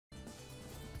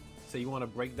So you want to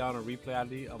break down a replay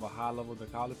ID of a high-level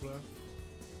Necalli player?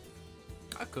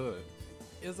 I could.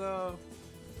 Is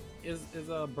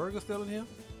Burger still in here?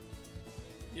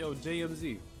 Yo,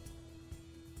 JMZ.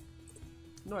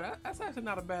 No, that's actually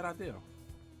not a bad idea.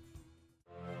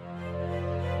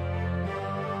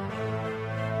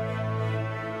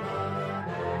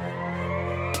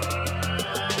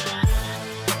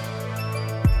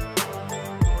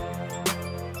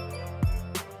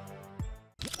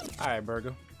 Alright,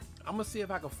 Burger. I'm gonna see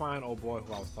if I can find old boy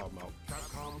who I was talking about.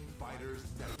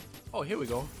 Oh, here we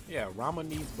go. Yeah, Rama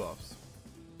needs buffs.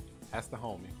 That's the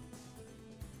homie.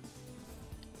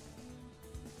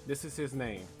 This is his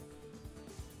name.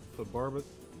 For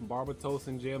Barbatos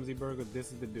and JMZ Burger,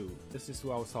 this is the dude. This is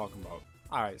who I was talking about.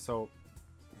 Alright, so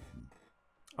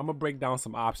I'm gonna break down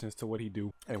some options to what he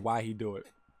do and why he do it,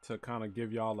 to kind of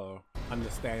give y'all a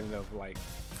understanding of like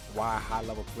why high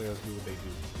level players do what they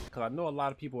do. Because I know a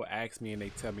lot of people ask me and they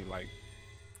tell me like,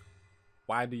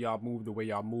 why do y'all move the way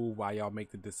y'all move? Why y'all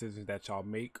make the decisions that y'all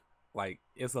make? Like,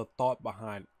 it's a thought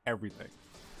behind everything.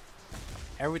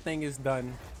 Everything is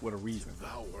done with a reason.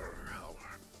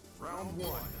 Round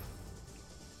one.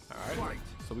 Alright,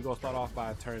 so we're gonna start off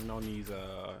by turning on these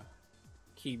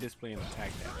key display and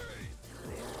attack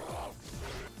damage.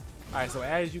 Alright, so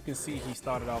as you can see, he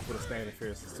started off with a standard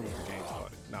fierce as soon as the game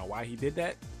started. Now, why he did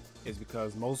that is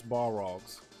because most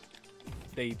Balrogs,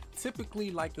 they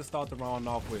typically like to start the round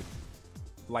off with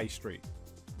light straight.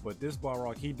 But this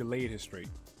Balrog, he delayed his straight.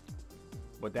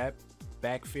 But that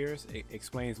back fierce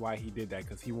explains why he did that,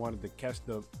 because he wanted to catch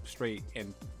the straight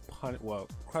and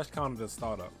crush counter the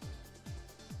startup.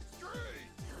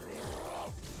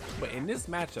 But in this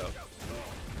matchup,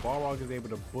 Balrog is able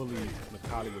to bully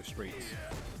Necalli with straights.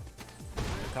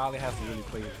 Necalli has to really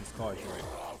play his cards right.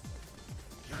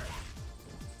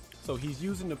 So he's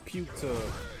using the puke to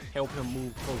help him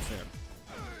move close in.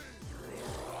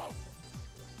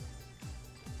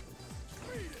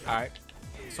 Alright,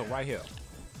 so right here.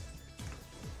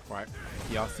 Right,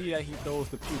 y'all see that he throws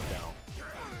the puke down.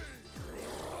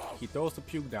 He throws the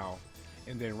puke down,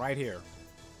 and then right here,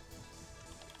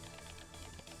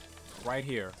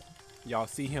 y'all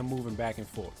see him moving back and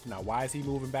forth. Now, why is he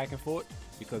moving back and forth?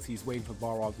 Because he's waiting for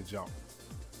Balrog to jump.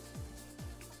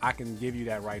 I can give you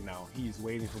that right now. He's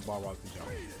waiting for Balrog to jump.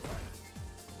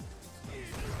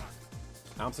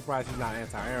 I'm surprised he's not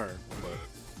anti-Aaron, but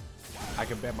I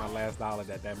can bet my last dollar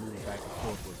that moving back and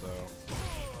forth was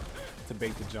to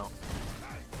bait the jump.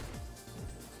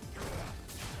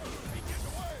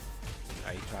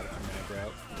 He tried to command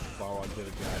grab. Balrog did a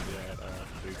good idea at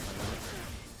 3 times.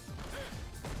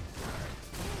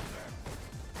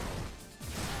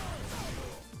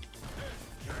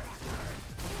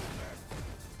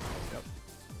 Yep.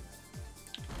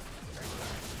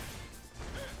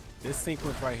 This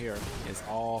sequence right here is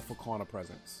all for corner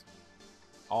presence.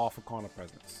 All for corner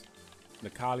presence.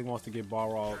 Necalli wants to get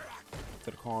Balrog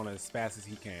to the corner as fast as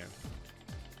he can.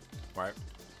 Right?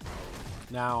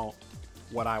 Now,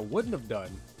 what I wouldn't have done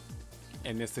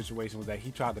in this situation was that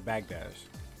he tried to backdash.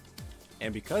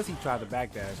 And because he tried to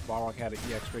backdash, Balrog had an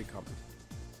EX straight coming,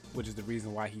 which is the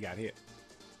reason why he got hit.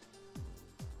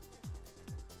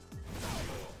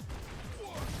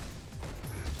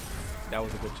 That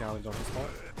was a good challenge on his part.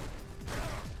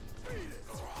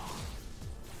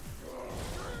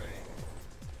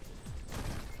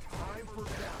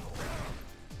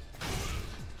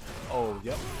 Oh,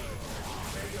 yep.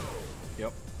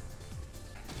 Yep.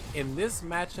 In this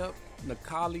matchup,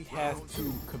 Necalli has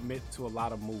to commit to a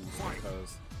lot of moves,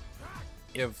 because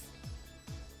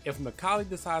if Necalli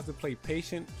decides to play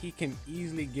patient, he can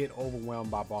easily get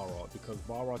overwhelmed by Balrog, because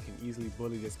Balrog can easily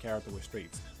bully this character with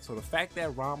straights. So the fact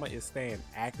that Rama is staying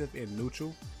active and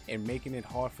neutral and making it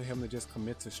hard for him to just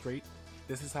commit to straight,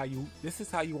 this is how you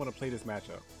want to play this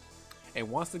matchup. And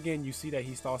once again, you see that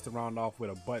he starts the round off with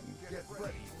a button,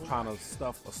 trying to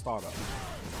stuff a startup.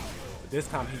 But this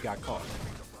time he got caught.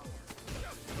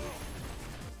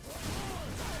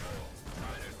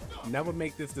 Never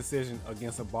make this decision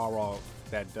against a Balrog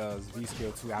that does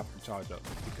V-Skill 2 after the charge up,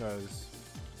 because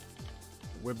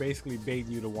we're basically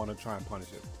baiting you to want to try and punish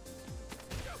it.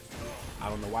 I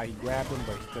don't know why he grabbed him,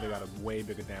 but he could have got a way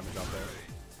bigger damage out there.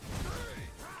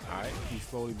 Alright, he's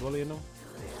slowly bullying him.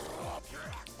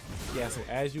 Yeah, so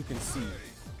as you can see,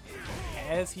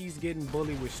 as he's getting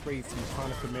bullied with straights, he's trying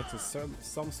to commit to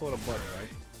some sort of button, right?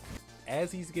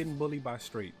 As he's getting bullied by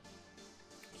straight,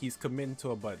 he's committing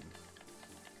to a button.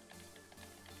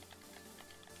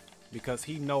 Because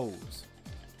he knows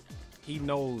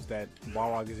that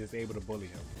Balrog is just able to bully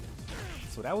him.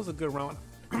 So that was a good round.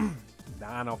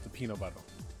 Dying off the peanut butter.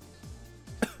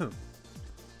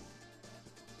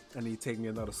 I need to take me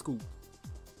another scoop.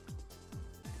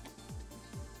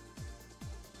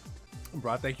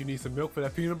 Bro, I think you need some milk for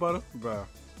that peanut butter. Bro,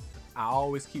 I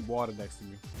always keep water next to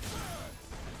me.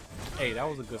 Hey, that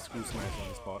was a good screw smash on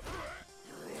this part.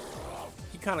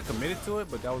 He kind of committed to it,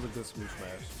 but that was a good screw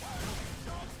smash.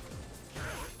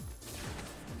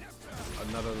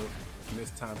 Another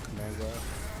mistimed command grab.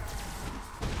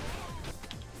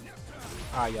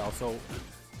 Alright, y'all, so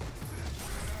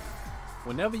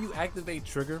whenever you activate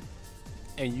trigger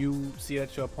and you see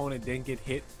that your opponent didn't get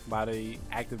hit by the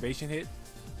activation hit,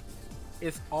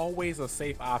 it's always a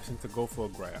safe option to go for a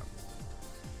grab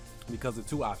because of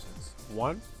two options.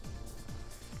 One,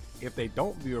 if they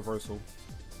don't V-reversal,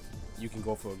 you can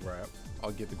go for a grab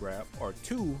or get the grab. Or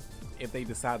two, if they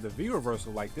decide to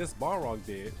V-reversal like this Balrog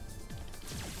did,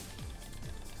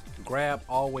 grab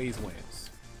always wins.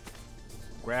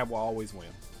 Grab will always win.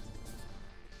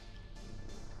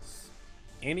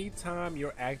 Anytime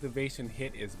your activation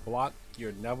hit is blocked,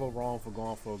 you're never wrong for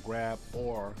going for a grab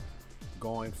or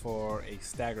going for a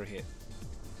stagger hit.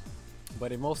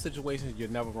 But in most situations, you're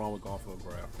never wrong with going for a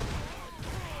grab.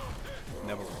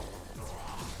 Never wrong.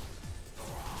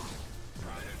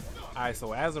 Alright,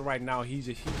 so as of right now, he's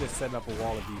just setting up a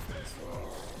wall of defense.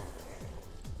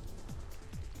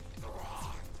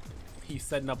 He's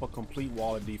setting up a complete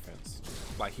wall of defense.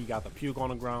 Like, he got the puke on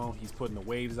the ground, he's putting the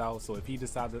waves out, so if he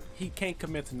decides to, he can't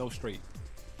commit to no straight.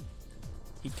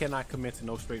 He cannot commit to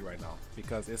no straight right now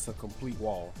because it's a complete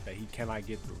wall that he cannot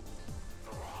get through.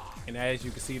 And as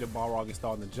you can see, the Balrog is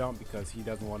starting to jump because he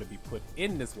doesn't want to be put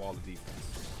in this wall of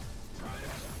defense.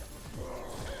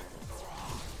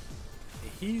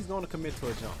 He's going to commit to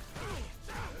a jump.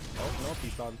 Oh, no,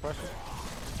 he's starting pressure.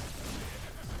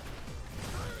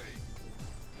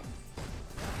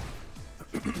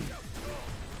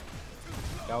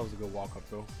 That was a good walk up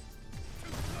though.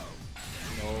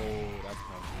 No, that's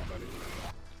not good, buddy.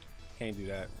 Can't do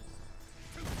that.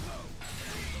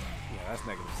 Yeah, that's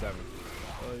 -7.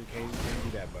 Oh, you can't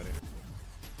do that, buddy.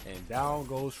 And down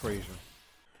goes Frazier.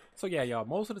 So yeah, y'all,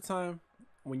 most of the time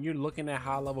when you're looking at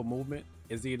high level movement,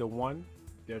 is either one,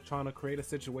 they're trying to create a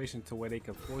situation to where they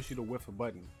can force you to whiff a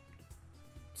button.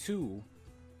 Two,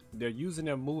 they're using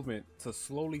their movement to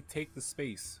slowly take the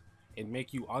space and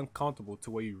make you uncomfortable to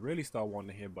where you really start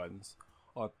wanting to hit buttons.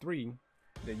 Or three,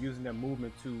 they're using their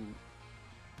movement to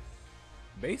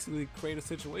basically create a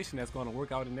situation that's going to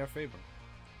work out in their favor.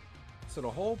 So the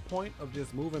whole point of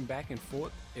just moving back and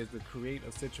forth is to create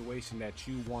a situation that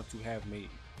you want to have made.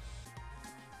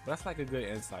 But that's like a good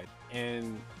insight.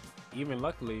 And even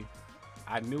luckily,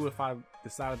 I knew if I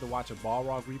decided to watch a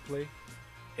Balrog replay,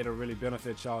 it'll really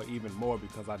benefit y'all even more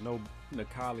because I know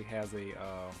Necalli has a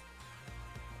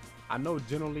I know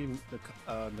generally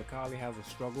Necalli has a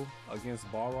struggle against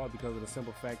Balrog because of the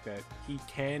simple fact that he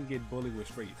can get bullied with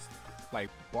straights. Like,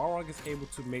 Balrog is able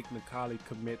to make Necalli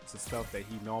commit to stuff that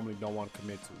he normally don't want to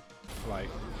commit to. Like,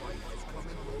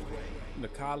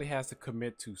 Necalli has to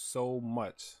commit to so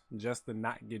much just to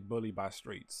not get bullied by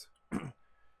straights.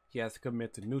 He has to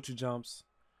commit to neutral jumps,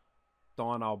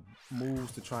 throwing out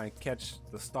moves to try and catch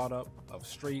the startup of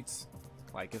straights.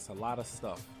 Like, it's a lot of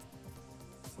stuff.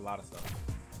 It's a lot of stuff.